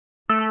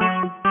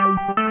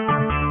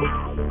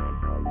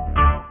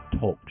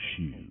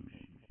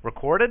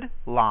Recorded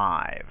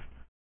live.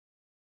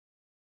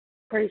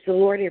 Praise the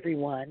Lord,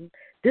 everyone.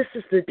 This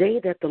is the day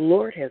that the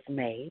Lord has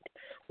made.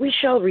 We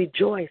shall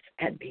rejoice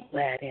and be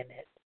glad in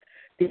it.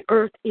 The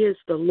earth is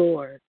the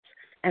Lord's,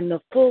 and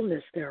the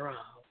fullness thereof.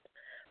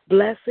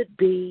 Blessed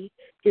be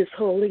his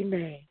holy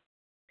name.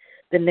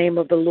 The name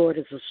of the Lord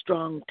is a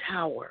strong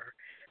tower.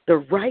 The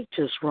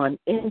righteous run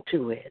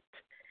into it,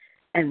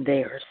 and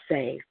they are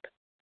safe.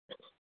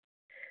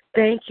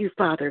 Thank you,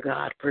 Father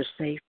God, for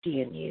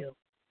safety in you.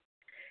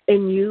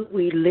 In you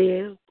we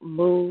live,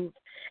 move,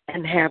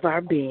 and have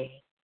our being.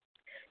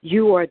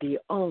 You are the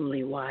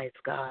only wise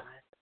God.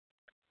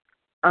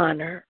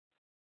 Honor,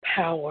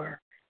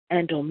 power,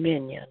 and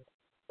dominion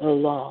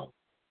belong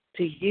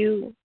to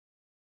you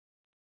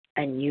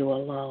and you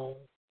alone.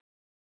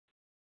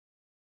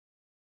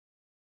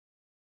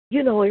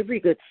 You know, every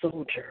good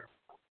soldier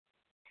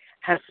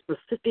has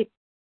specific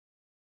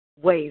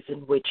ways in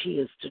which he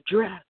is to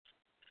dress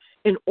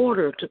in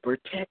order to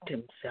protect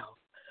himself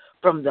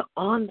from the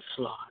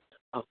onslaught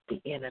of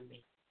the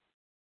enemy.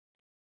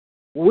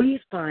 We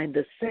find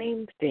the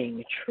same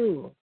thing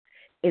true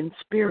in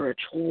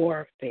spiritual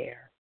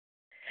warfare.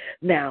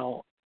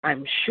 Now,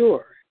 I'm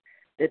sure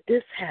that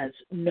this has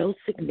no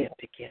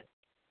significance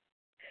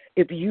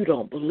if you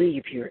don't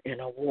believe you're in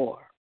a war.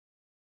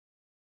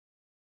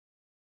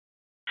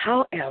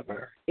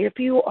 However, if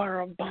you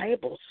are a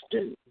Bible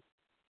student,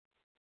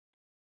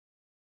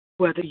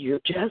 whether you're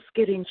just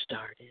getting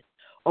started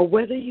or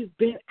whether you've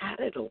been at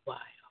it a while,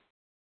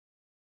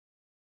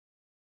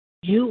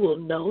 you will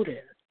notice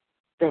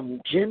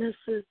from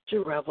Genesis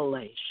to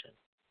Revelation,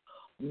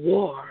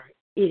 war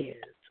is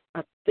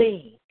a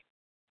thing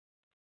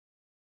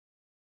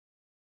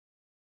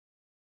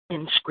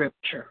in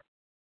Scripture.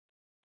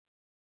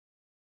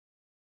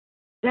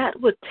 That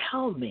would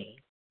tell me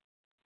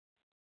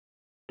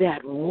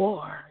that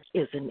war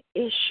is an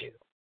issue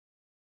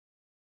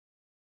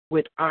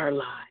with our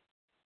lives.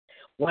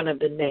 One of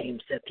the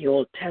names that the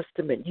Old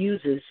Testament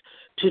uses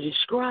to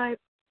describe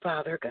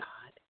Father God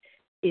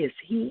is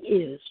He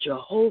is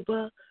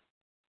Jehovah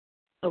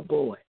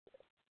Sabaoth.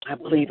 I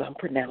believe I'm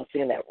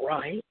pronouncing that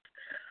right.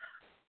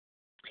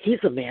 He's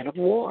a man of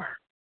war.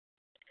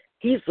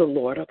 He's the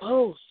Lord of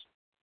hosts.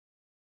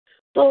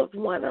 So if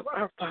one of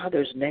our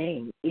Father's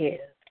name is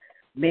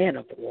man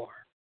of war,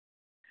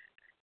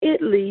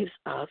 it leaves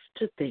us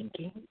to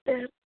thinking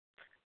that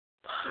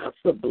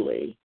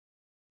possibly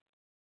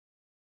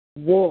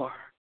war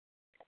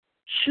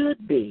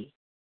should be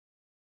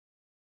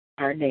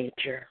our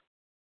nature.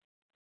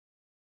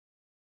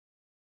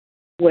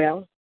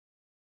 Well,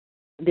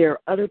 there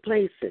are other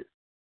places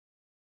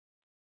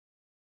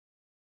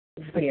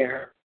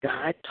where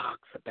God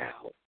talks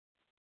about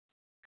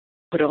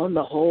put on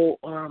the whole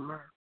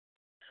armor.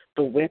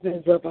 The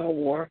weapons of our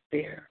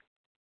warfare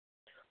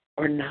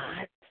are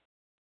not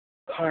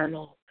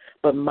carnal,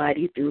 but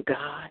mighty through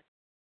God.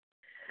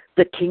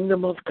 The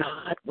kingdom of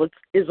God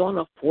is on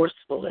a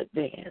forceful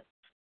advance.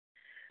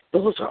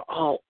 Those are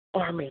all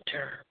army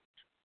terms.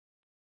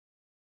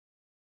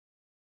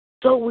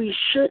 So we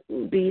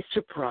shouldn't be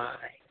surprised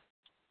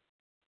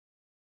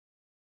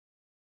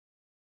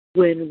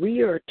when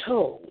we are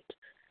told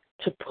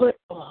to put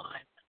on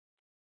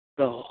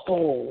the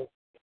whole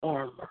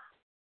armor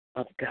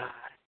of God.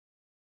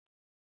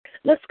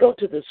 Let's go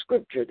to the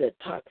scripture that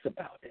talks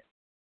about it.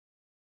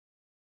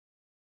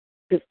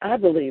 Because I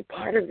believe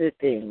part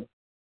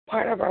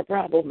of our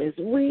problem is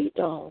we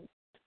don't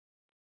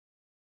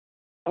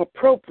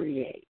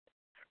appropriate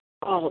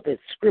all that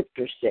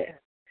Scripture says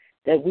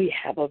that we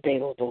have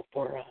available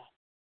for us.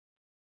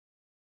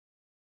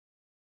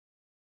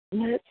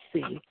 Let's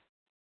see.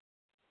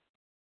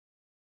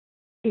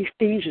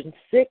 Ephesians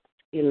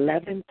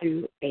 6:11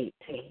 through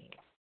 18.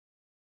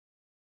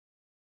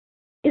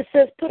 It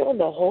says, put on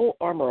the whole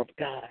armor of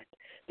God,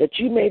 that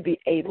you may be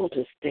able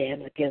to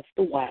stand against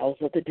the wiles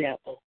of the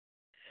devil.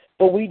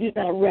 For we do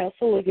not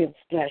wrestle against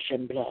flesh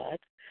and blood,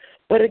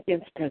 but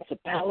against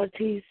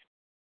principalities,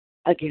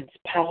 against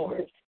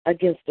powers,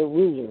 against the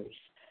rulers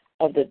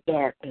of the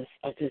darkness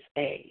of this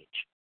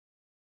age,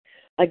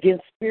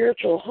 against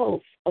spiritual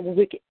hosts of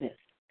wickedness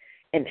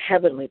in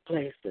heavenly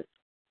places.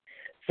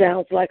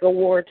 Sounds like a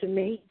war to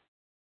me.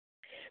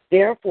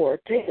 Therefore,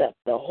 take up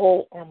the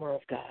whole armor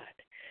of God,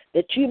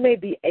 that you may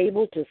be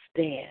able to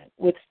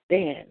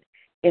withstand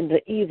in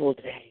the evil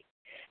day,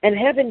 and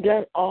having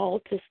done all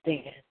to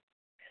stand,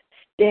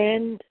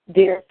 stand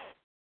therefore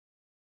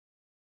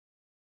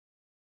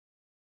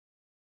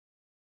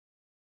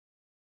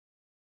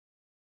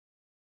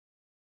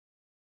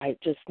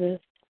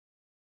righteousness,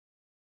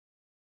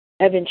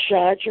 having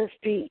shod your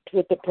feet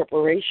with the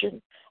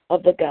preparation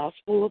of the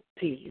gospel of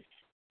peace.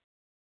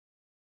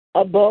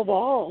 Above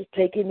all,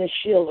 taking the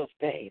shield of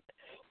faith,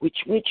 which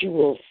you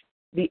will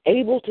be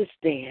able to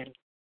stand,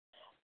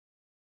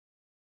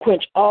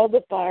 quench all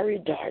the fiery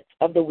darts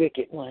of the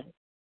wicked one,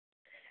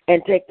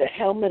 and take the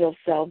helmet of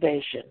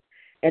salvation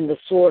and the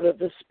sword of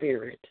the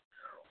Spirit,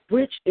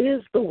 which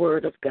is the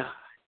word of God.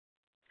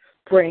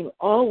 Praying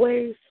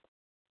always,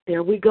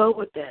 there we go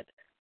with that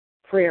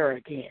prayer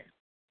again.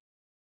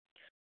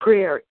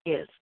 Prayer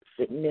is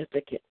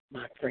significant,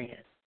 my friend.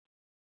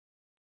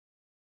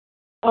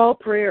 All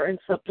prayer and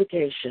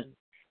supplication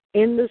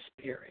in the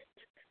Spirit,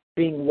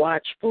 being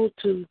watchful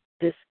to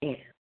this end,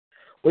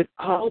 with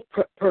all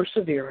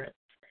perseverance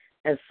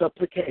and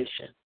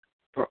supplication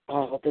for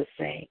all the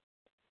saints.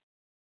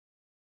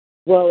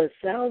 Well, it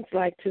sounds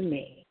like to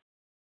me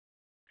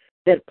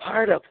that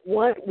part of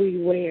what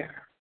we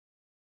wear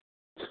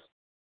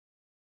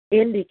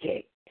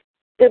indicates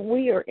that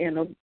we are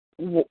in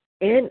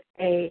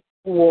a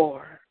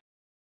war.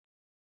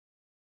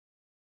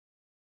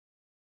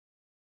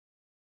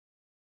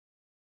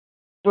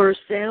 First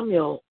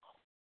Samuel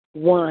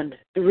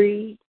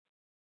 1:3-11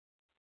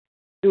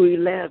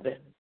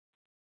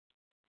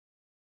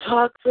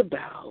 talks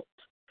about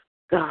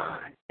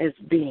God as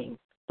being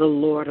the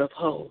Lord of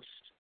hosts.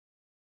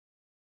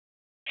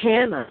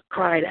 Hannah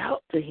cried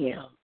out to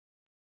him,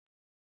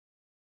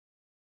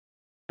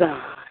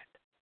 God,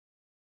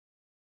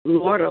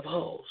 Lord of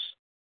hosts,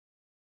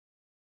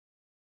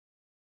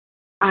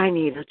 I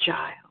need a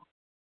child.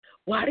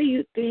 Why do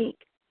you think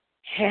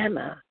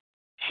Hannah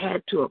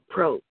had to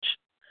approach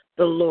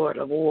the Lord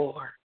of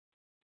war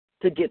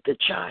to get the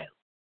child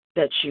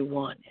that she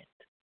wanted?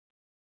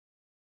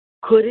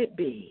 Could it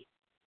be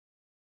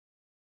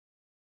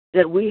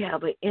that we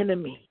have an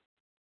enemy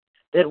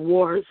that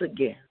wars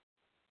against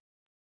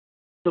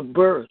the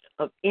birth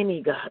of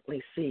any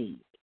godly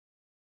seed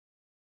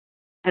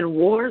and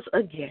wars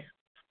against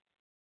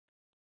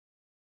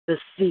the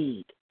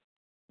seed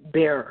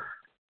bearer?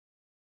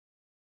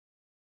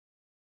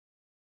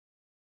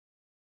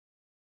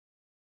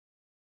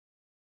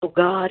 So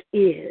God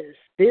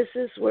this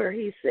is where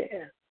he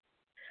says,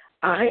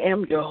 I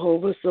am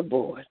Jehovah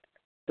Sabaoth,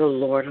 the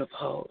Lord of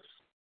hosts.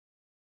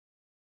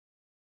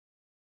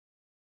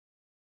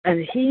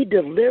 And he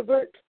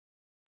delivered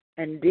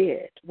and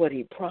did what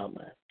he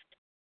promised.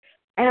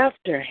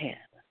 After Hannah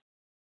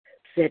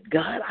said,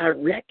 God, I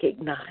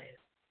recognize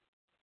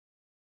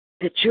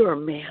that you're a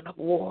man of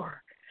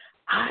war.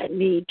 I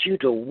need you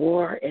to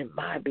war in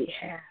my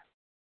behalf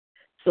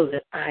so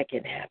that I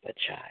can have a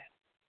child.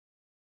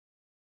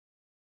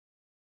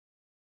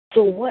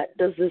 So what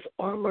does this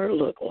armor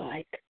look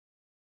like?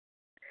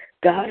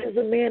 God is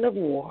a man of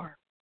war.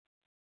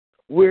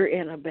 We're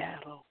in a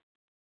battle.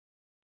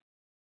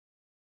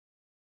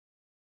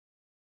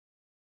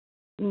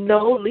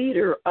 No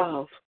leader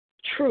of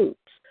troops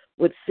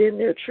would send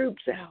their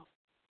troops out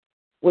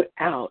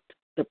without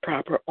the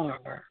proper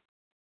armor.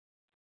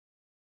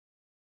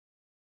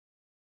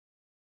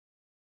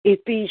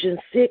 Ephesians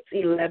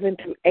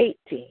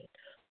 6:11-18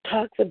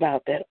 talks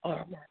about that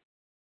armor.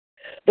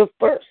 The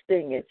first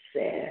thing it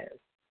says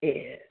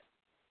is,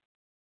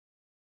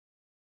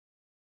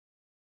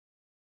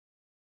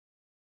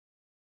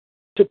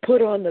 to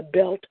put on the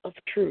belt of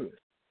truth.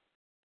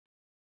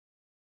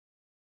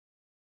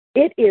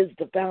 It is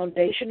the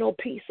foundational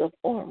piece of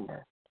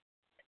armor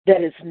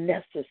that is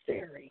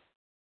necessary.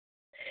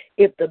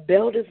 If the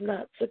belt is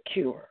not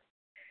secure,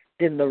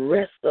 then the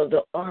rest of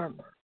the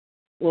armor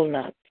will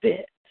not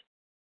fit.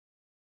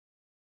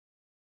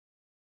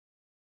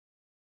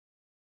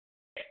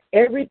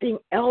 Everything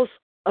else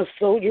a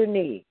soldier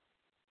needs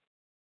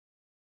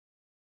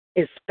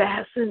is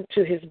fastened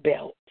to his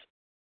belt.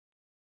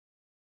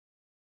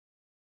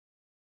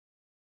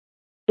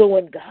 So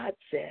when God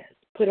says,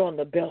 put on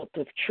the belt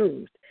of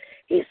truth,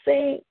 he's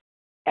saying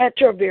at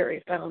your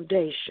very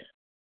foundation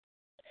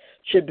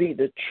should be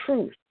the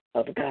truth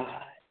of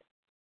God.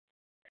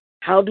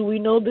 How do we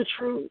know the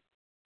truth?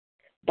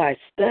 By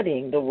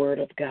studying the Word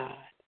of God.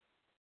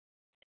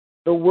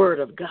 The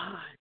Word of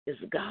God is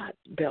God's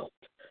belt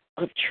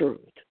of truth.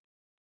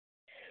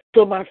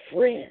 So my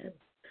friend,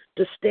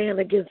 to stand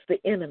against the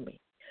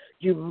enemy,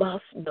 you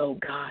must know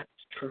God's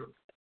truth.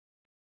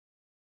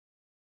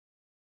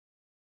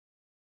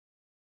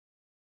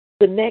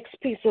 The next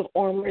piece of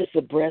armor is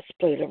the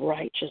breastplate of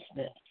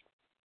righteousness.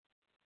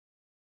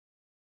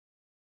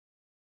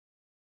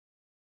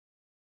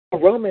 A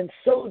Roman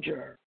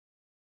soldier,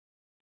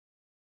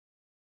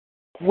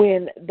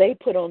 when they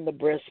put on the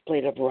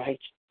breastplate of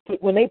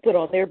when they put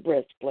on their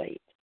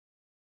breastplate,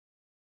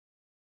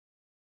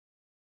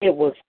 it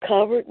was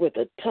covered with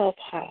a tough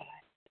hide.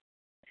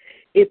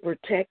 It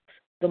protects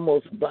the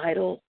most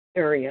vital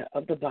area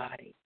of the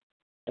body,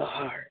 the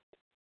heart.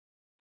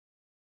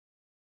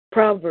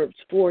 Proverbs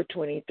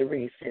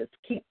 4:23 says,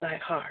 keep thy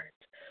heart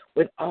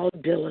with all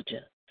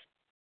diligence,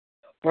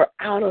 for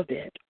out of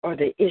it are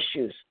the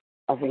issues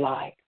of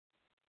life.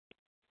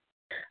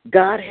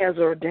 God has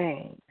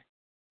ordained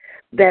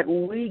that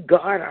we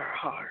guard our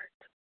heart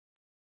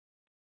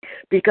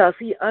because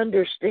he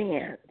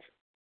understands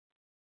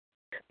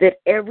that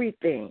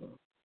everything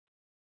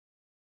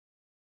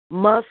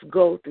must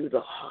go through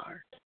the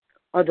heart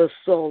or the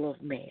soul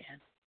of man.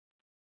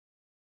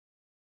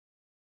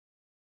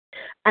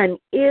 And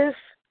if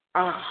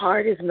our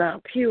heart is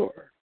not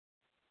pure,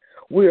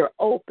 we are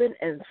open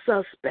and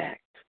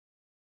suspect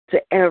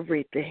to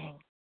everything.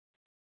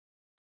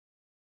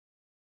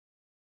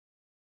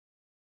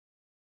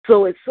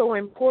 So it's so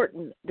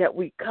important that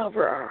we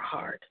cover our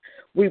heart.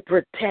 We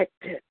protect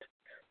it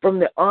from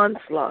the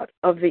onslaught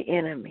of the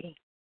enemy.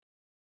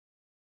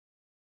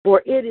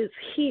 For it is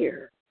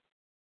here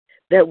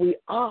that we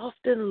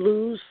often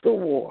lose the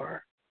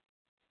war,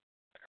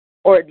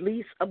 or at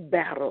least a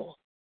battle,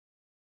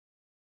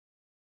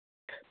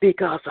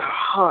 because our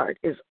heart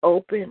is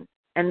open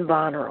and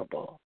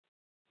vulnerable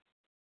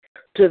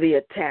to the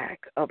attack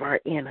of our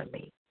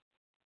enemy.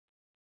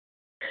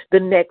 The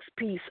next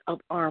piece of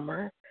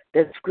armor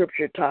that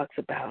Scripture talks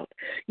about,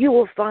 you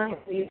will find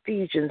in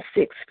Ephesians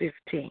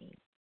 6:15.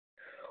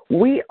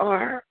 We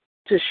are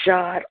to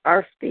shod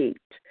our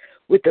feet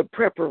with the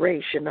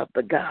preparation of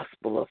the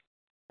gospel of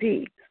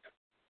peace.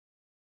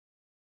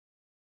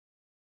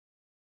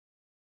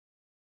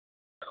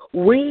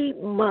 We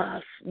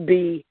must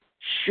be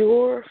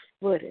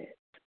sure-footed.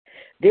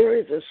 There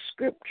is a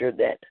scripture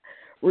that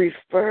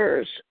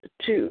refers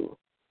to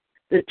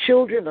the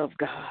children of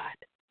God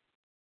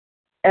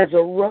as a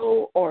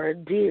roe or a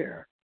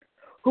deer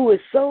who is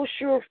so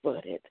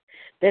sure-footed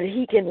that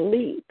he can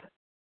leap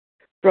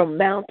from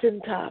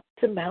mountaintop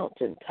to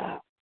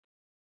mountaintop.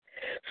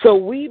 So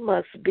we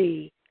must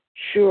be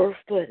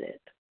sure-footed.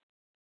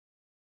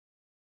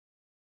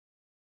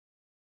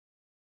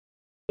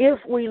 If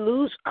we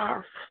lose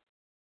our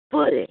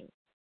footing,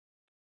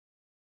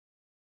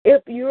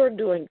 if you're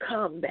doing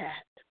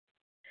combat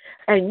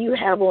and you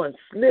have on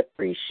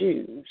slippery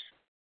shoes,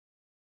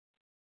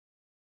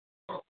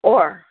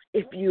 or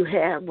if you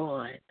have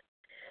on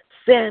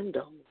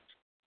sandals,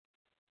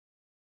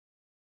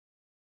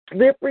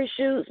 slippery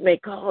shoes may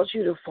cause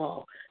you to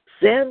fall.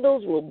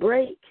 Sandals will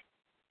break,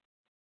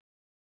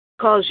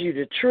 cause you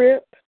to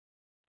trip,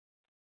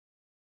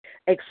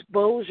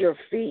 expose your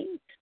feet.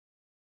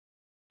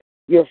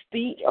 Your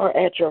feet are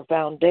at your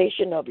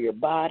foundation of your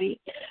body.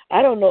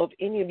 I don't know if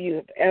any of you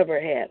have ever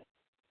had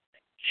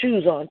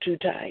shoes on too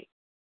tight.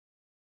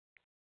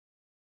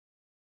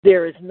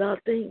 There is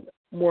nothing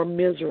more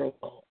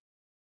miserable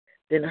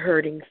than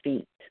hurting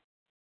feet.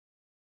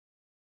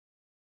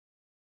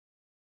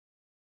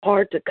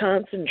 Hard to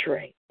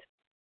concentrate.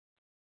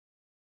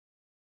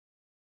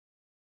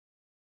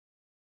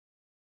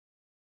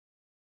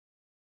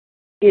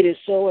 It is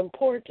so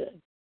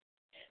important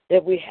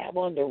that we have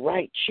on the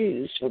right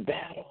shoes for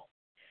battle,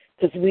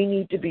 because we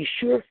need to be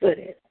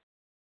sure-footed.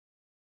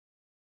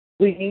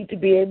 We need to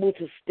be able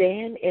to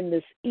stand in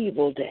this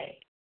evil day,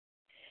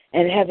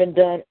 and having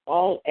done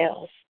all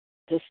else,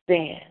 to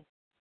stand.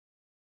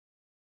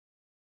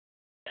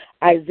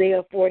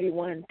 Isaiah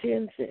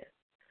 41:10 says,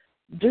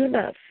 "Do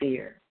not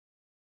fear,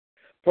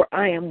 for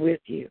I am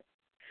with you.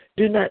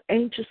 Do not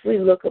anxiously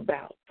look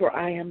about, for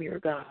I am your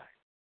God.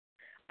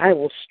 I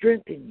will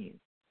strengthen you.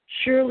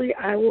 Surely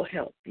I will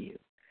help you.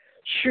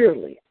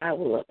 Surely I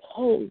will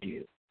uphold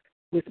you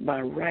with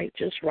my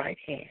righteous right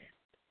hand."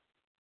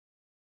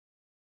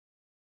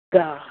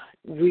 God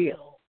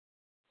will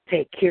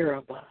take care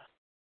of us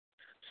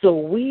so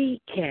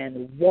we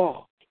can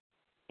walk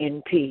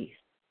in peace.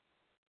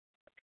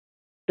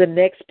 The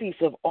next piece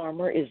of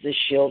armor is the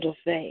shield of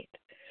faith.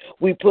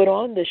 We put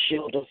on the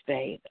shield of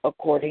faith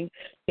according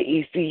to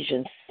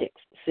Ephesians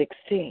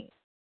 6:16.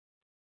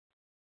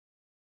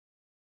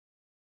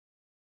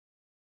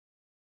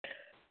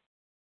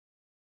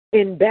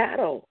 In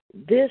battle,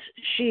 this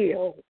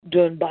shield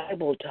during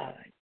Bible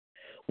time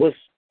was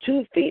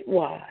 2 feet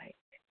wide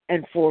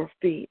and 4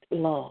 feet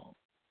long.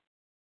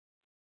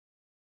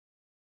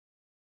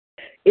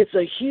 It's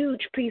a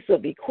huge piece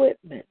of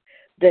equipment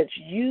that's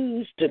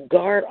used to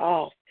guard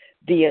off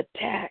the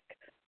attack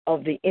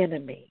of the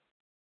enemy.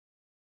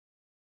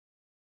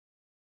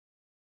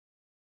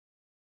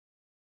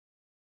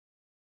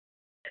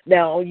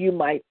 Now, you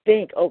might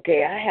think,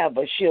 okay, I have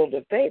a shield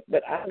of faith,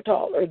 but I'm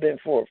taller than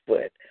 4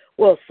 foot.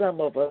 Well, some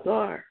of us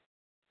are.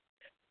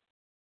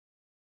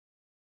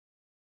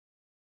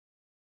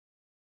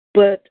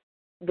 But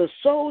the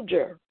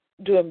soldier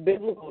during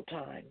biblical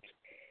times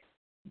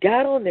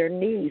got on their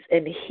knees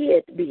and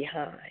hid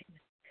behind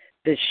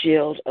the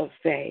shield of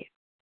faith.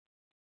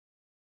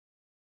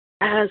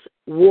 As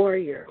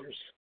warriors,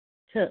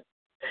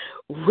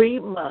 we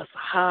must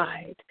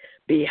hide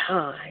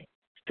behind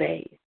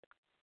faith.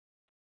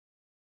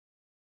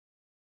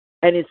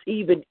 And it's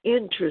even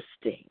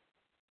interesting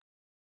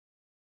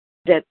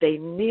that they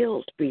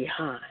kneeled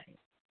behind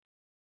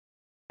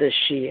the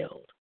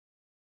shield.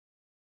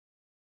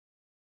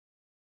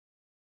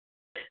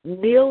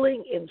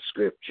 Kneeling in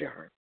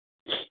Scripture,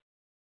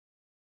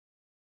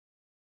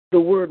 the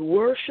word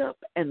worship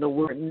and the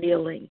word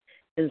kneeling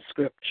in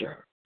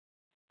Scripture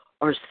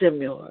are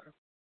similar,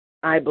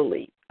 I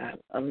believe.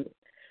 I'm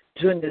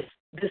doing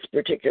this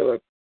particular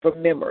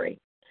from memory.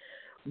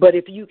 But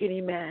if you can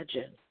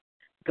imagine,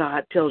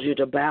 God tells you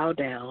to bow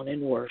down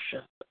and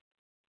worship.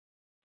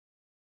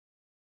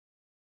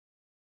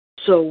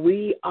 So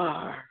we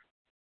are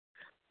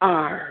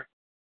our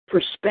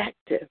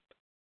perspective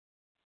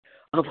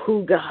of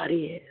who God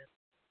is.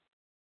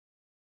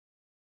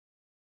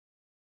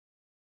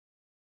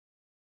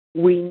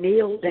 We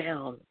kneel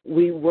down,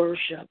 we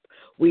worship,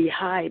 we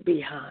hide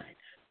behind,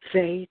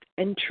 faith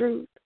and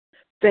truth,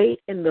 faith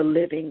in the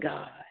living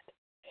God.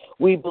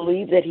 We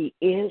believe that He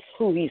is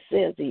who He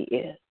says He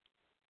is.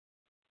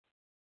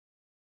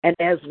 And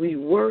as we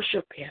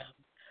worship Him,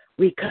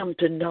 we come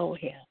to know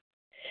Him.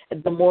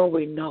 And the more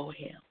we know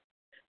Him,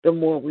 the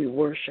more we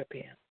worship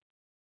Him.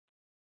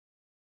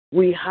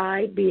 We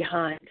hide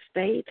behind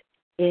faith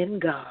in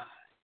God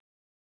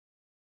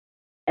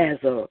as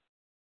a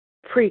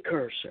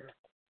precursor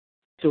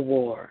to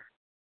war.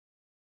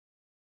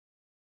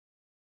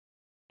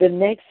 The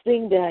next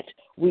thing that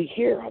we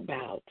hear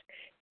about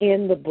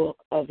in the book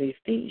of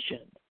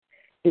Ephesians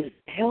is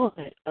the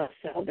helmet of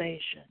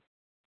salvation.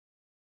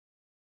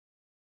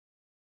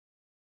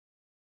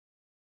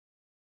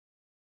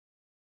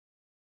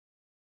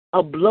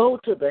 A blow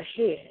to the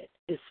head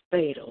is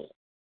fatal.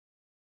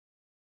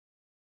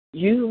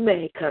 You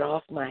may cut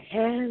off my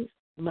hands,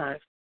 my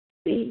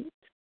feet,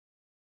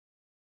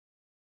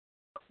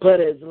 but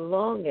as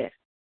long as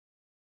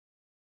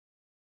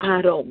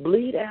I don't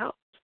bleed out,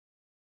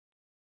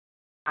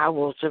 I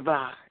will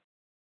survive.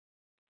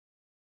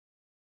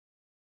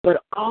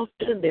 But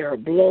often there are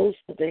blows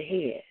to the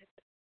head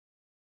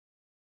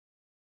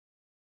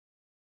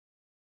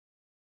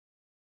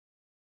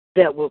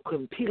that will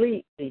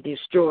completely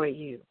destroy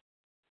you.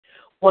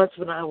 Once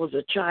when I was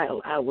a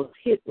child, I was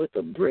hit with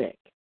a brick,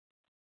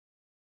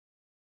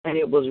 and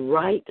it was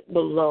right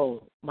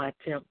below my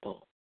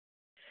temple.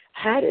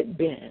 Had it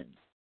been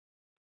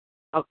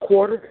a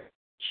quarter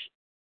inch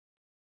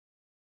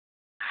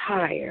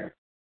higher,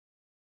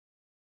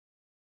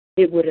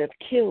 it would have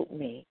killed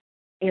me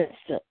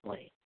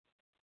instantly.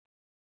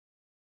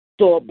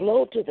 So a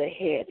blow to the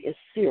head is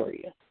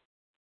serious.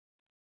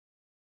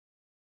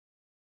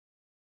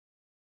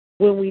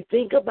 When we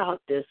think about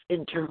this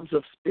in terms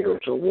of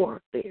spiritual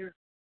warfare,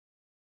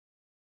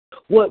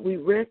 what we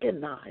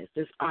recognize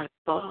is our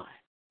thoughts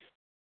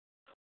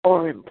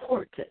are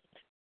important.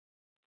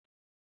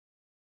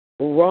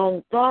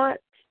 Wrong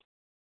thoughts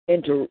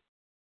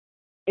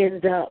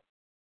end up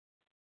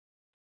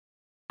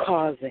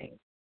causing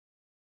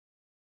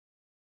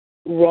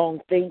wrong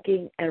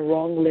thinking and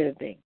wrong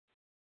living.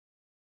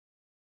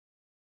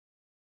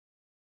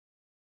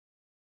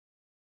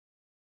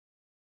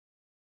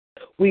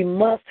 We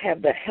must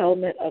have the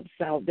helmet of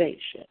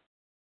salvation.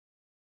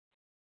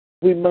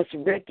 We must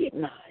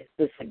recognize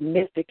the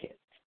significance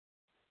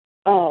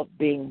of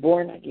being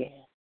born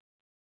again.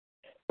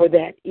 For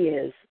it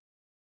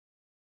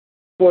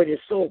is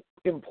so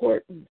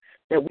important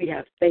that we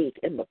have faith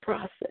in the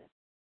process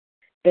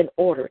in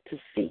order to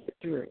see it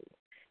through.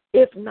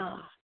 If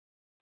not,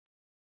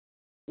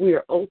 we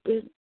are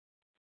open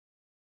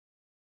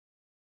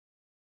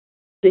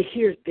to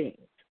hear things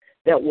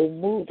that will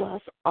move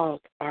us off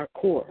our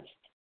course.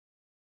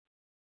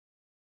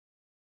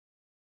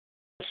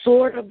 The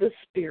sword of the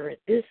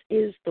Spirit, this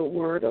is the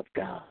Word of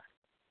God.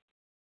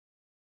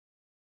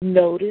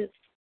 Notice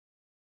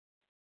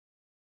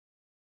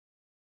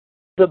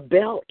the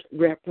belt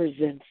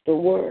represents the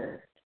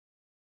Word.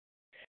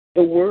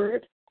 The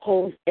Word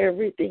holds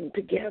everything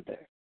together.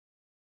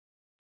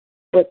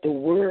 But the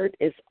Word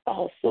is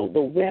also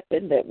the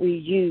weapon that we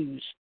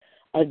use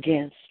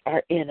against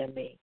our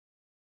enemy.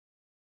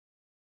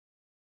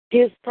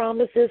 His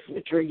promises,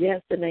 which are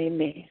yes and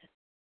amen,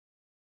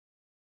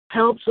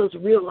 helps us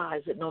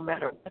realize that no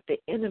matter what the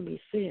enemy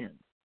sends,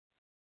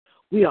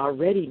 we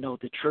already know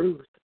the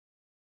truth.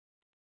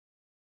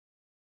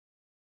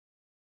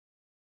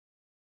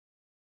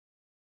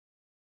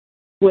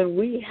 When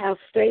we have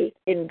faith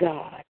in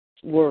God's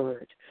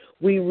Word,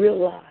 we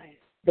realize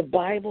the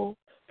Bible,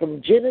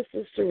 from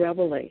Genesis to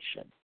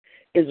Revelation,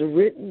 is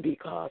written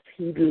because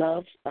He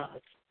loves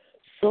us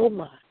so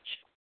much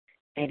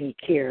and He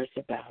cares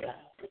about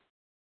us.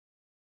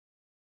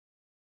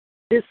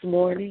 This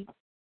morning,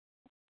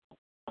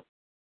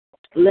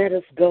 let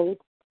us go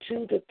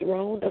to the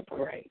throne of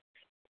grace,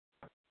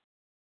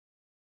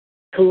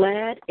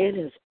 clad in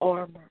His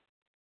armor,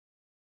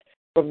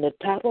 from the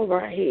top of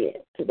our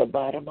head to the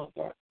bottom of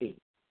our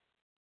feet.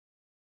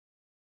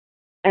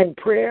 And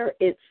prayer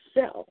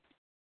itself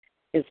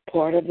is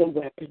part of the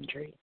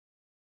weaponry.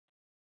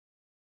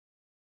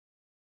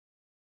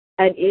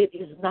 And it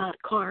is not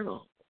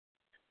carnal,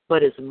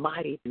 but is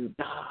mighty through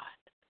God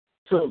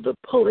to the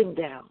pulling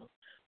down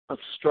of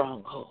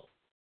strongholds.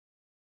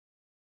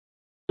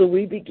 So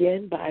we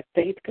begin by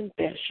faith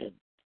confession,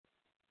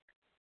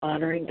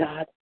 honoring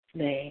God's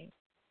name.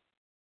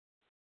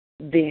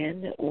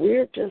 Then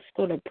we're just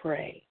going to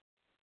pray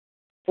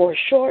for a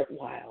short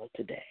while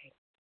today.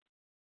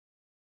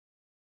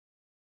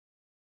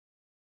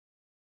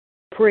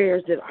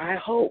 Prayers that I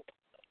hope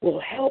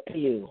will help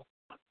you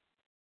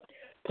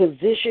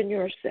position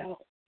yourself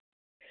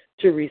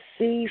to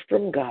receive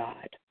from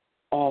God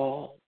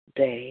all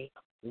day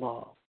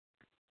long.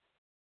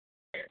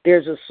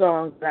 There's a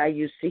song that I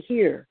used to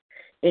hear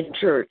in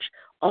church.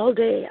 All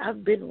day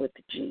I've been with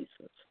Jesus.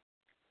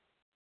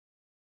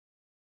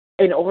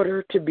 In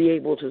order to be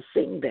able to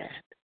sing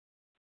that,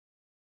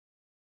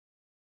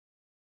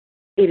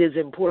 it is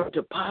important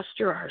to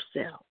posture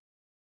ourselves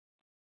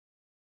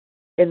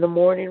in the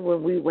morning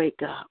when we wake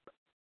up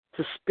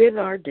to spend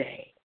our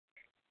day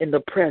in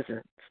the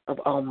presence of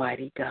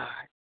Almighty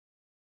God.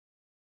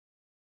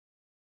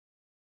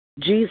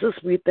 Jesus,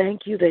 we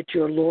thank you that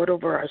you're Lord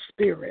over our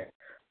spirit,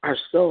 our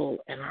soul,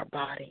 and our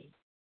body,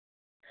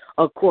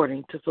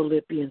 according to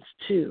Philippians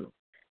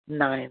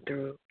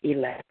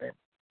 2:9-11.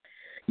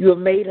 You have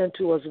made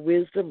unto us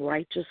wisdom,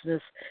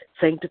 righteousness,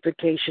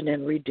 sanctification,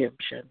 and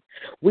redemption.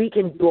 We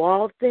can do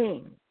all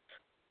things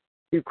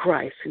through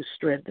Christ who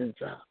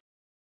strengthens us.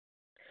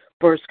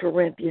 1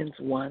 Corinthians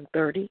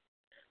 1:30,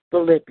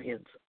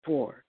 Philippians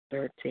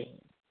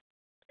 4:13.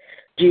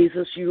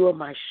 Jesus, you are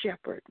my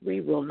shepherd.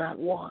 We will not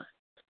want.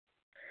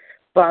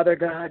 Father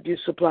God, you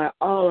supply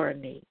all our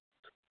needs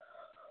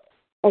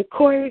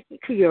according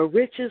to your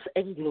riches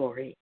and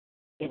glory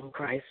in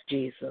Christ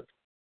Jesus.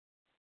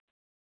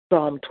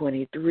 Psalm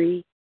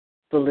 23,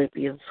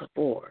 Philippians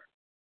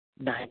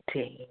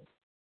 4:19.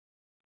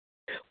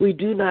 We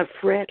do not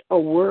fret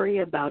or worry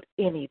about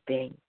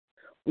anything.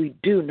 We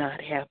do not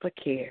have a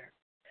care.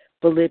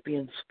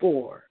 Philippians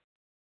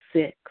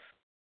 4:6.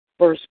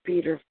 1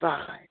 Peter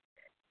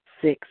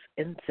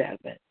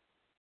 5:6-7.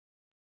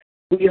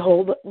 We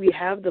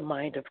have the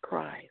mind of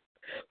Christ.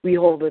 We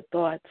hold the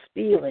thoughts,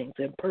 feelings,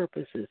 and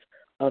purposes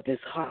of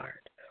his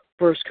heart.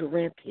 1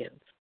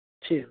 Corinthians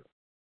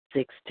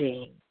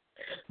 2:16.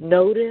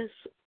 Notice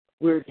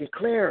we're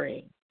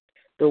declaring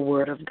the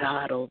word of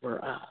God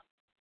over us.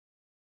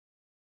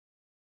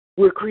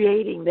 We're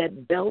creating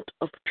that belt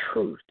of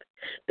truth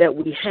that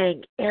we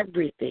hang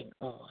everything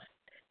on.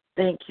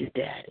 Thank you,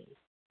 Daddy,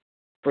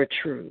 for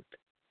truth.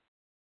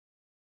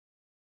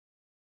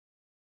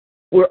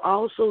 We're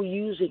also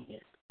using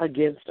it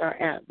against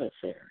our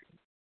adversary.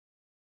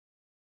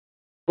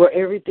 For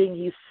everything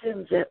he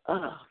sends at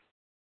us,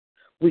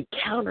 we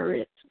counter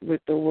it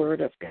with the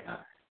word of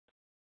God.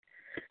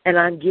 And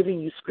I'm giving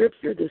you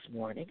scripture this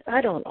morning.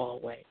 I don't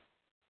always.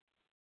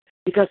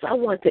 Because I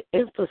want to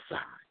emphasize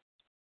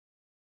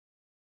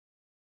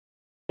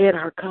in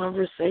our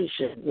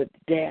conversation with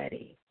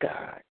Daddy,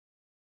 God,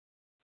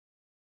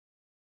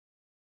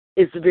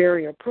 it's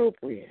very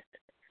appropriate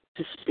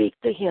to speak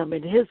to him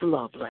in his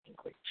love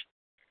language,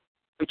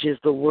 which is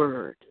the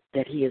word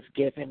that he has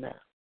given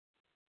us.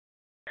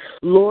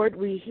 Lord,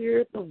 we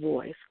hear the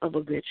voice of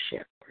a good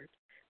shepherd.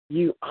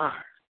 You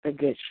are a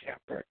good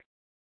shepherd.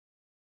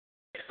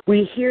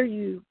 We hear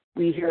you.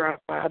 We hear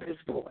our Father's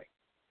voice.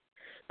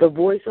 The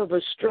voice of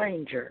a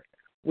stranger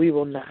we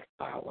will not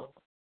follow.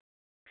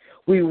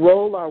 We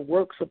roll our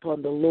works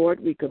upon the Lord.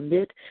 We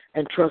commit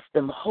and trust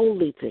them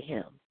wholly to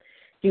him.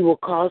 He will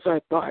cause our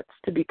thoughts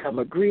to become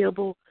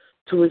agreeable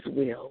to his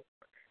will,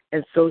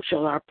 and so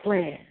shall our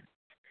plans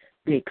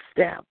be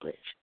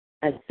established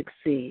and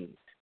succeed.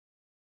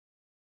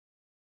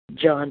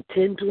 John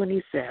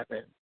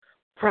 10:27,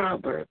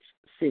 Proverbs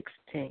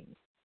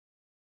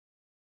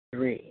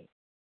 16:3.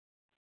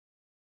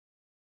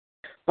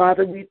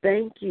 Father, we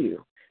thank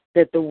you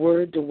that the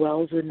word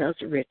dwells in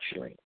us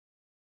richly.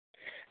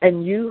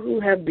 And you who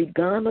have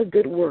begun a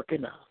good work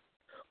in us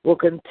will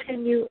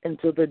continue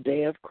until the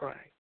day of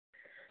Christ.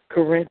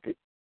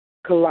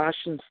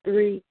 Colossians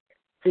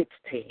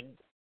 3:16,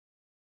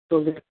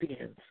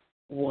 Philippians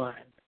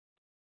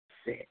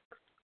 1:6.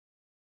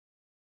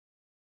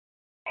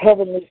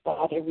 Heavenly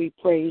Father, we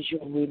praise you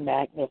and we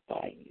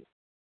magnify you.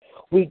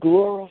 We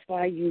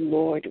glorify you,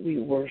 Lord. We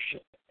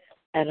worship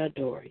and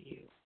adore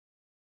you.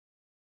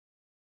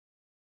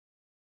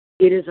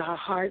 It is our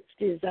heart's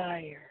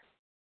desire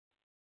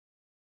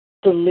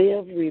to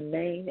live,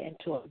 remain, and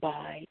to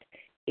abide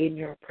in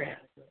your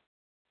presence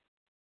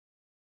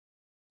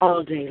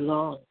all day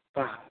long,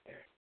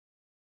 Father.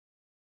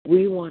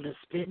 We want to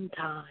spend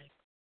time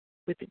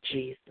with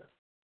Jesus.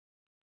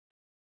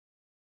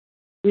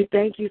 We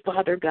thank you,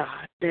 Father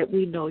God, that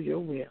we know your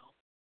will,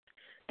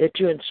 that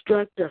you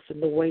instruct us in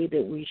the way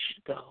that we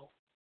should go,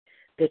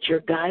 that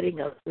you're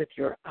guiding us with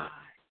your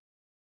eye.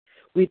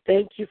 We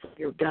thank you for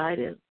your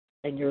guidance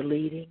and your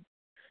leading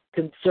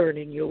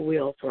concerning your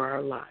will for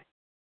our life,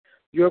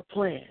 your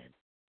plan,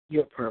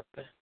 your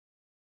purpose.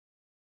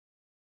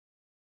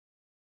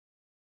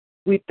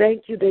 We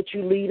thank you that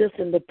you lead us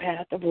in the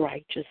path of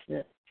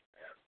righteousness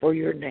for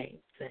your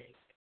name's sake.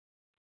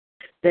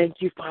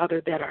 Thank you,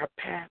 Father, that our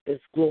path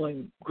is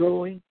growing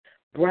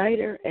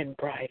brighter and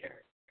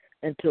brighter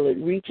until it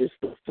reaches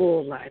the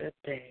full light of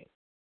day.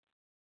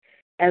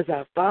 As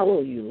I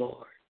follow you,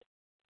 Lord,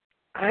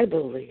 I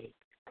believe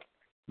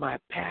my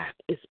path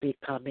is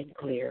becoming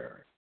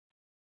clearer.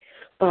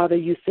 Father,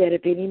 you said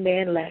if any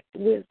man lacks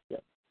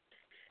wisdom,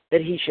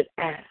 that he should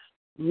ask.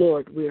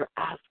 Lord, we are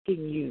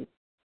asking you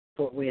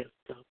for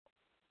wisdom.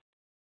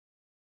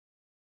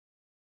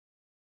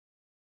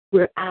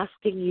 We're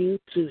asking you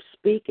to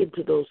speak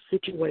into those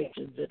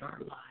situations in our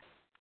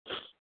life.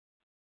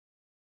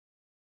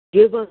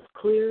 Give us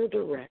clear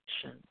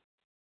direction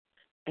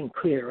and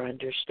clear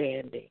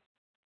understanding.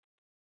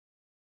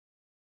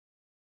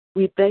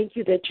 We thank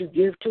you that you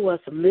give to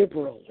us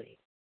liberally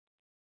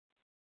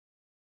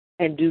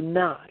and do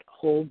not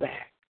hold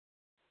back.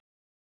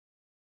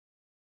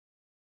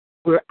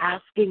 We're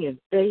asking in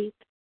faith,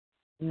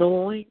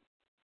 knowing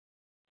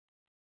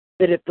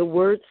That if the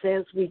word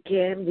says we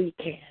can, we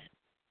can.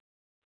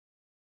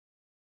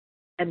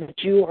 And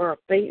that you are a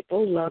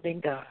faithful, loving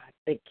God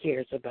that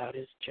cares about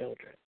his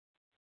children.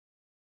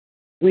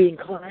 We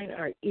incline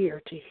our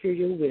ear to hear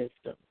your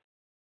wisdom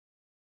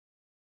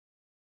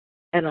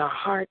and our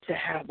heart to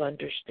have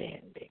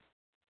understanding,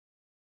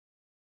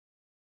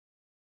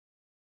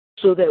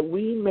 so that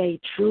we may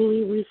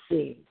truly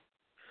receive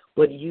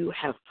what you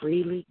have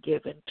freely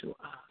given to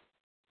us.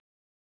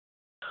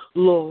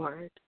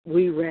 Lord,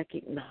 we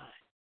recognize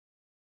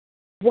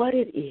what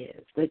it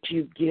is that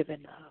you've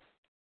given us.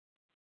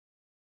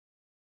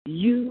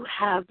 You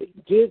have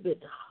given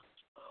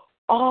us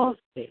all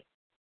things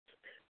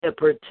that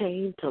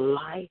pertain to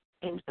life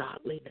and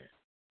godliness.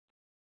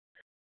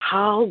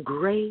 How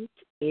great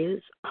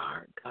is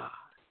our God,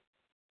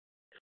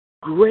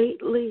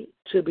 greatly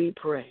to be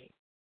praised.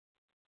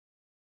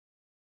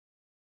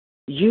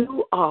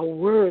 You are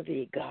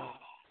worthy, God.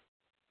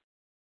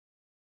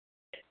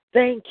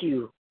 Thank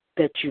you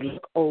that you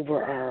look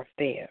over our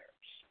affairs.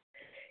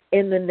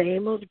 In the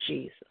name of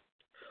Jesus,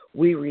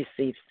 we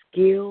receive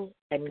skill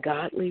and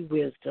godly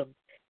wisdom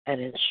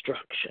and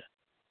instruction.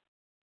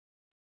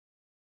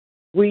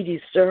 We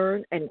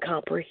discern and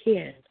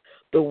comprehend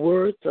the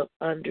words of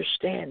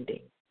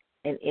understanding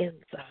and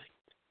insight.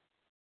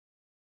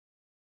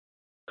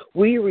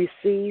 We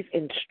receive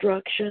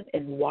instruction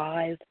in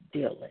wise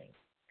dealing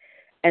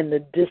and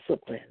the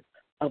discipline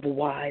of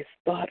wise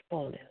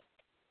thoughtfulness,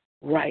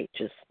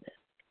 righteousness,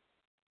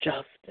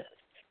 justice,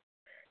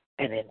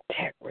 and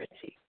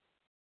integrity.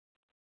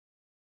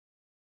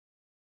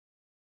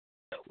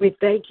 We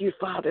thank you,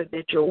 Father,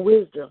 that your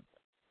wisdom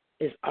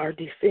is our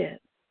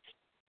defense.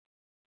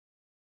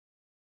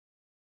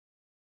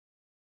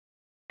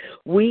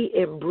 We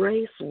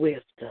embrace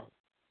wisdom,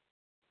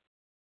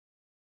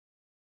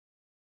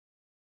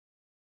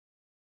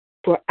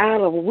 for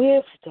out of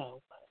wisdom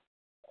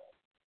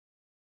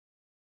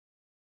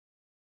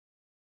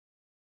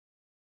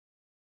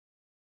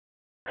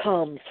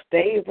comes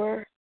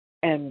favor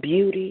and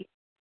beauty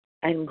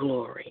and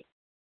glory.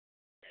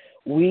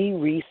 We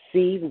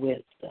receive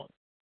wisdom.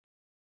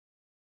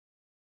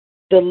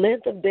 The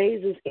length of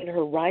days is in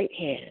her right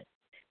hand,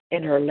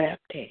 in her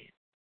left hand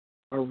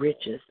are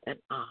riches and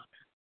honor.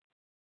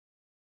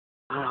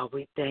 Ah,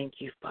 we thank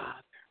you,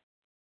 Father.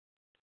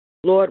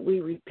 Lord, we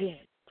repent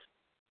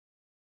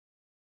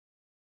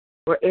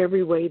for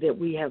every way that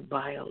we have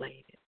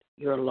violated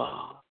your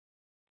law,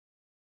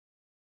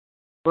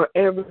 for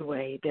every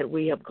way that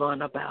we have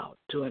gone about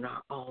doing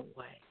our own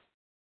way,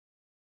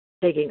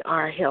 taking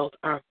our health,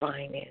 our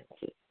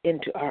finances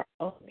into our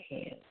own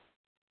hands,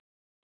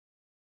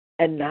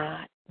 and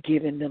not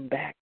giving them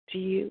back to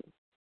you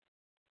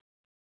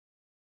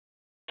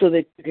so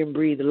that you can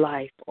breathe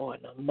life on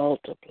them,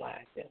 multiply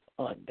them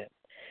on them,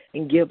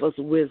 and give us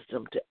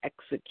wisdom to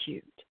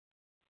execute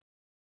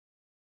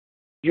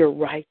your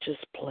righteous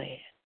plan,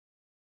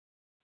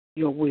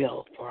 your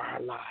will for our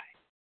lives.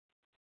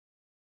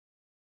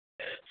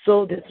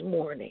 So this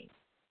morning,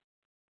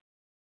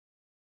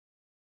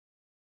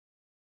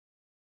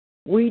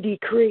 we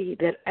decree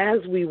that as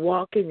we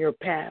walk in your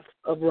path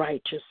of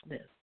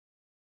righteousness,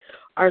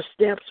 our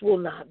steps will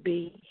not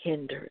be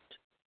hindered,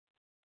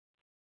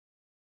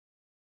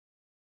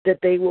 that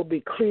they will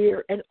be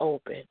clear and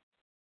open,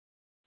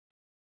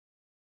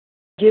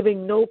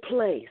 giving no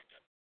place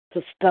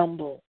to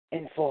stumble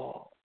and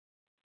fall.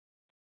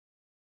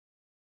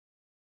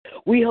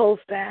 We hold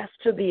fast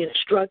to the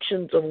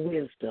instructions of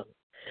wisdom,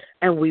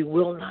 and we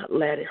will not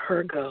let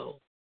her go.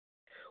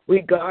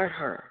 We guard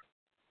her,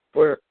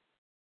 for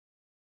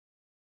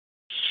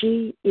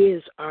she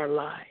is our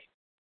life.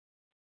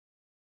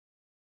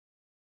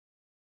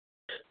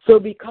 So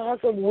because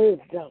of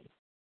wisdom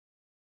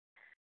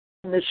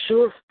and the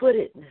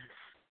sure-footedness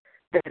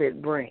that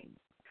it brings,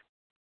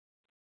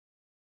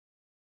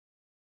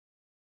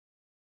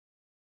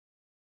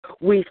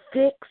 we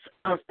fix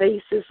our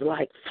faces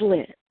like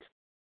flint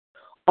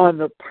on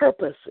the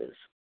purposes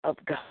of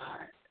God.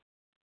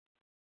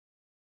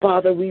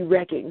 Father, we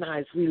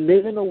recognize we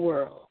live in a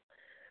world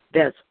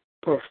that's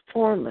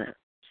performance-based,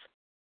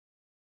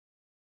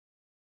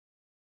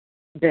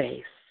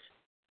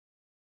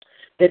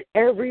 that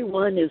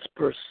everyone is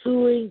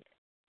pursuing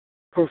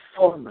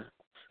performance.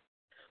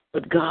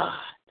 But God,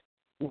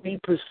 we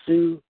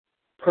pursue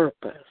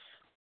purpose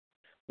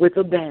with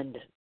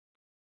abandon.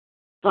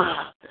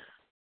 Father,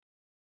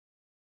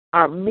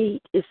 our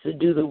meat is to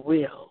do the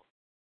will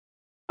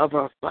of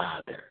our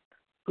Father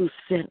who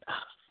sent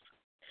us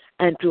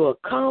and to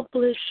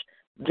accomplish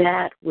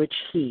that which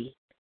he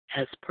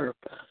has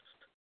purposed.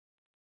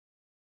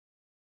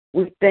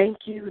 We thank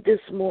you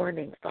this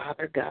morning,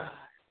 Father God,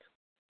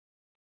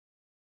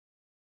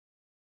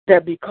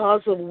 that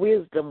because of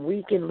wisdom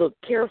we can look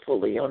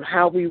carefully on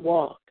how we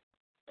walk.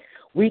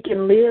 We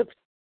can live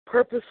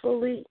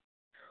purposefully,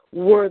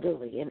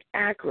 worthily, and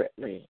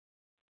accurately,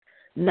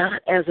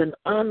 not as an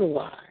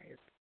unwise,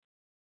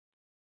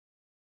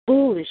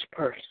 foolish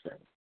person,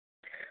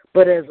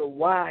 but as a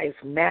wise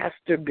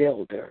master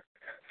builder,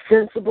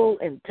 sensible,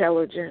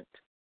 intelligent,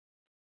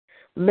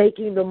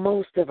 making the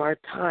most of our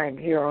time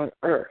here on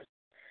earth,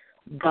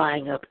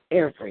 buying up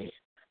every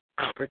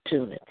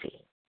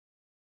opportunity.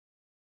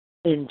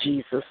 In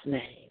Jesus'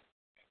 name,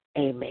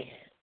 amen.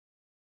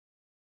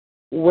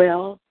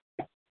 Well,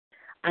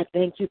 I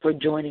thank you for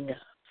joining us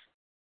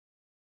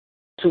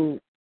for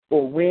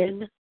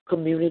WIN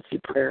Community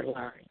Prayer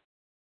Line,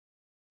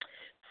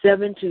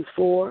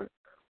 724-444-7444.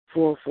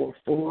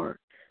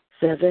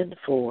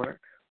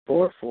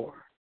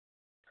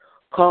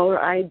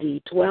 Caller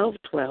ID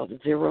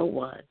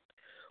 121201.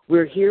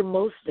 We're here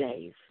most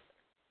days,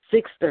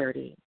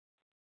 6:30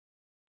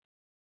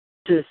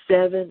 to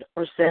 7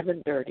 or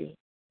 7:30,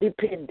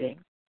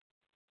 depending.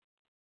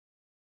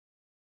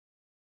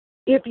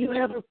 If you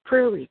have a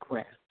prayer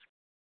request,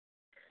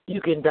 you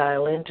can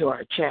dial into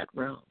our chat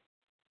room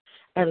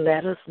and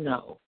let us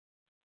know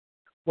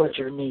what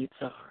your needs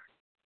are.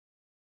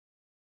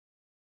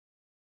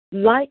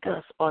 Like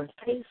us on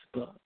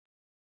Facebook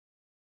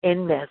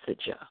and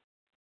message us.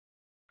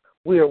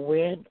 We are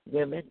WIN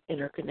Women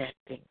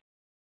Interconnecting.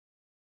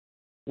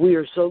 We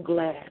are so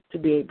glad to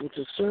be able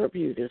to serve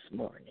you this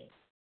morning.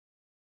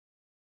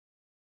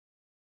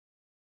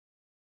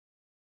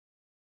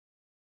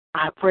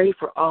 I pray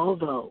for all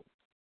those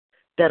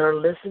that are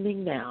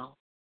listening now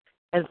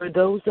and for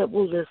those that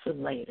will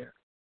listen later.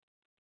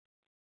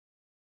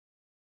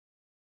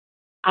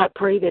 I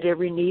pray that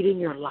every need in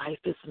your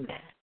life is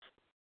met,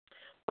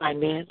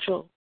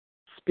 financial,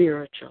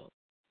 spiritual,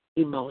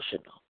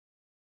 emotional.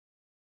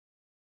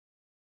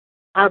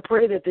 I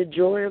pray that the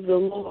joy of the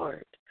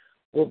Lord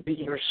will be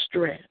your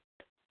strength,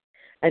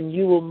 and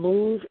you will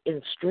move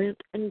in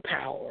strength and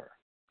power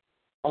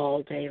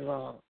all day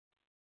long.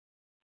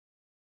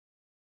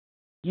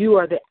 You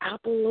are the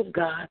apple of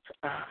God's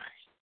eye.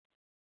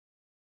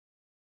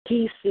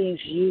 He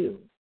sees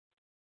you.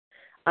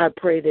 I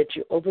pray that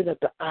you open up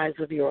the eyes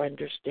of your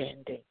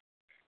understanding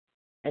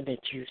and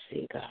that you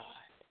see God.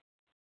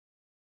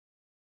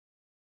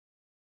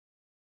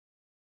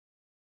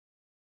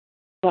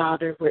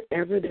 Father,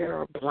 wherever there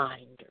are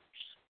blinders,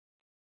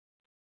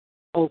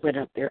 open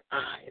up their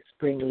eyes,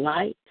 bring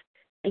light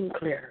and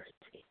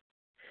clarity.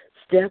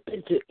 Step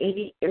into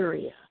any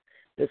area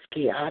that's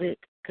chaotic,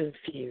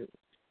 confused,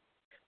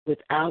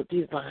 without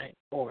divine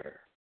order,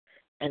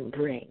 and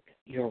bring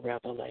your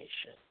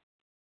revelation.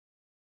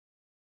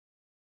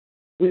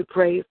 We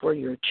pray for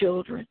your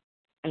children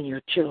and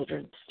your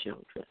children's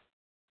children.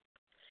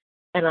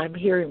 And I'm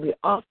hearing we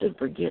often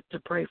forget to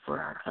pray for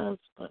our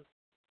husbands.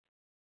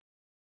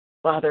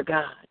 Father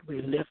God, we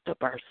lift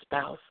up our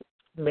spouses,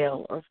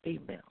 male or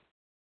female.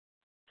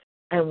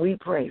 And we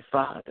pray,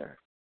 Father,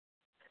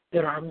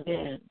 that our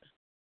men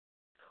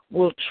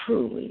will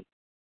truly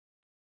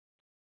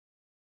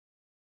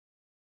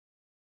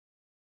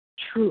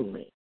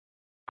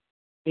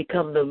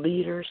become the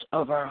leaders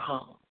of our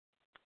home.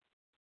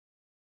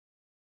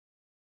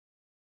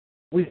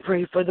 We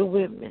pray for the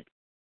women,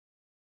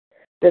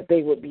 that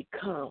they will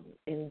become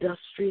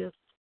industrious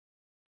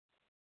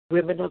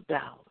women of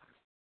valor,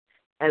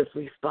 as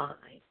we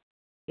find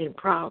in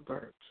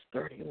Proverbs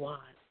 31.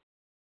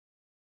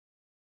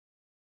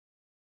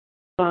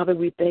 Father,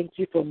 we thank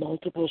you for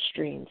multiple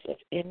streams of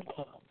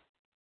income.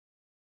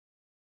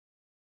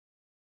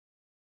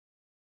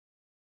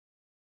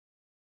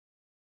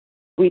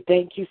 We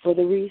thank you for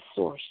the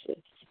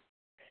resources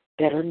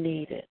that are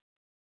needed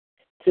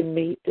to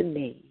meet the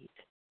need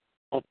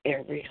of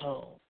every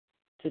home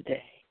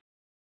today.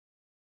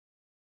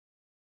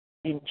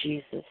 In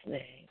Jesus'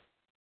 name.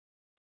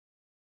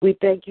 We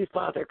thank you,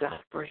 Father God,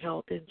 for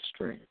health and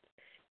strength.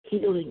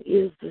 Healing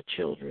is the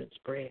children's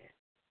bread.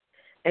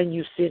 And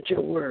you sent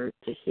your word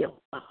to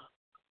heal us.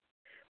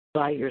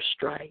 By your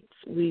stripes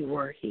we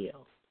were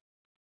healed.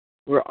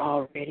 We're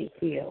already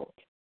healed.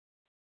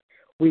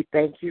 We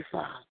thank you,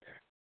 Father.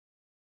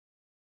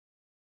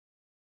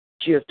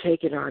 You have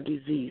taken our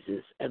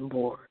diseases and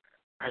bore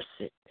our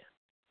sickness.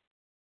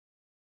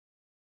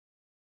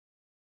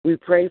 We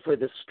pray for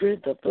the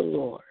strength of the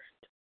Lord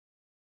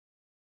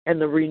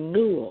and the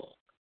renewal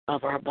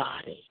of our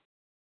body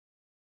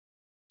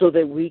so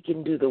that we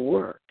can do the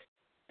work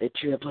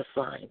that you have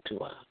assigned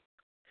to us.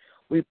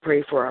 We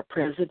pray for our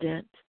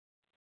president.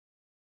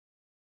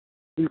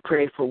 We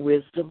pray for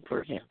wisdom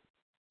for him,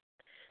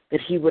 that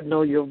he would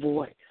know your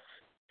voice,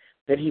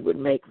 that he would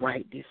make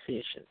right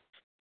decisions.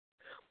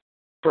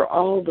 For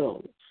all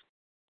those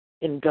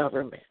in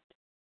government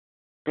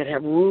that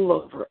have rule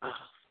over us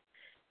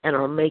and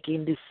are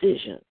making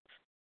decisions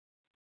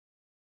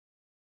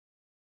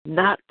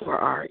not for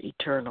our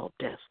eternal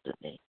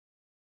destiny,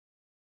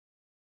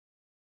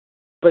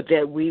 but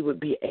that we would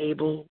be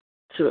able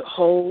to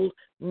hold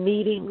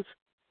meetings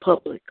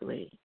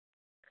publicly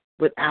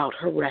without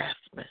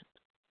harassment.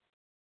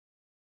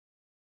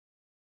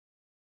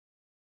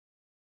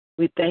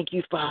 We thank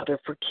you, Father,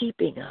 for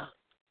keeping us,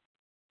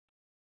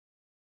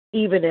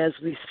 even as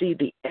we see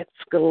the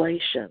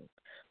escalation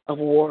of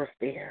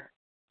warfare.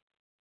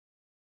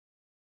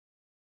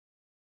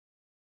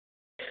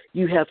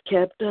 You have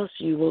kept us,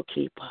 you will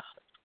keep us,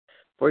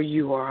 for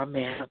you are a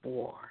man of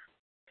war.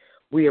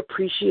 We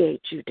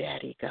appreciate you,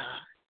 Daddy God,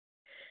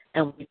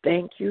 And we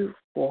thank you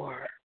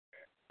for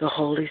the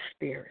Holy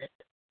Spirit.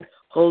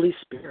 Holy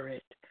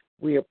Spirit,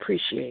 we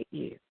appreciate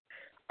you.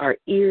 Our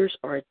ears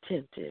are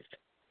attentive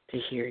to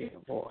hear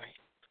your voice.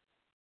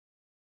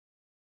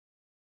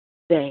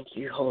 Thank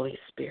you, Holy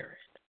Spirit.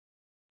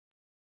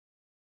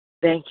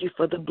 Thank you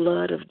for the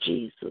blood of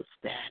Jesus,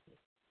 Daddy,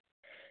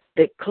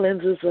 that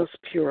cleanses us,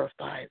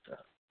 purifies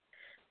us,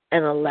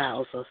 and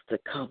allows us to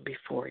come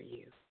before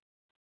you.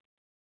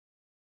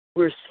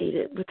 We're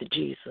seated with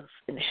Jesus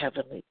in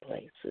heavenly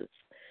places.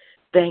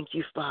 Thank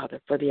you, Father,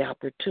 for the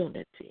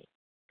opportunity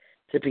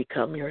to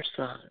become your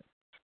son.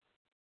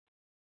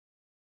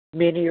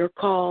 Many are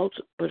called,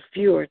 but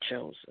few are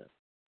chosen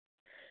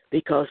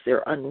because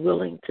they're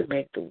unwilling to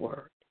make the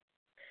work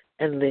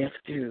and live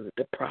through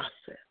the process.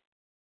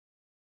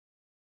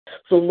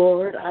 So,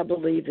 Lord, I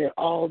believe that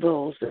all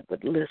those that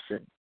would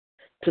listen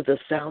to the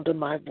sound of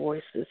my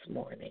voice this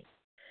morning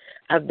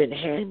have been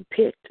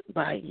handpicked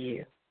by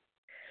you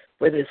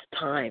for this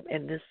time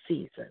and this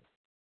season.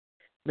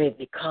 May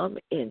they come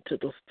into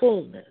the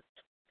fullness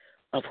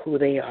of who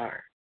they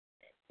are.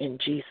 In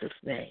Jesus'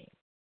 name,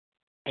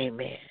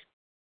 amen.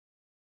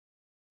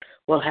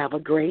 Well, have a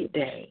great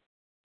day.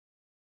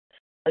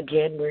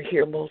 Again, we're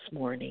here most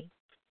mornings.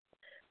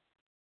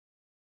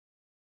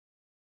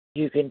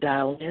 You can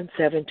dial in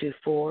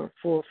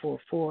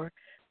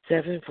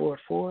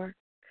 724-444-744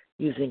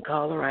 using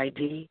caller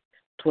ID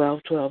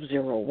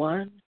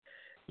 121201.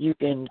 You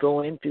can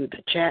go in through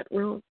the chat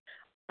room.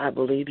 I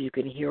believe you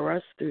can hear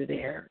us through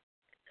there.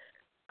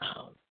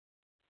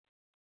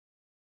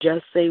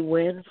 Just Say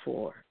Win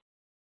for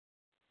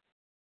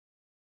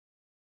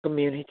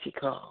community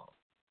call.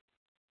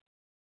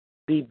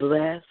 Be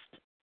blessed.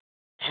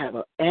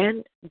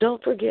 And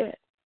don't forget,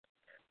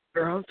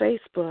 we're on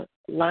Facebook.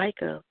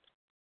 Like us,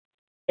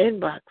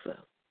 inbox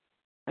us,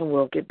 and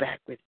we'll get back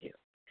with you.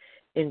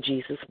 In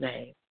Jesus'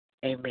 name,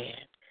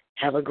 amen.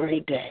 Have a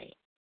great day.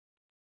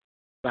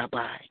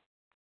 Bye-bye.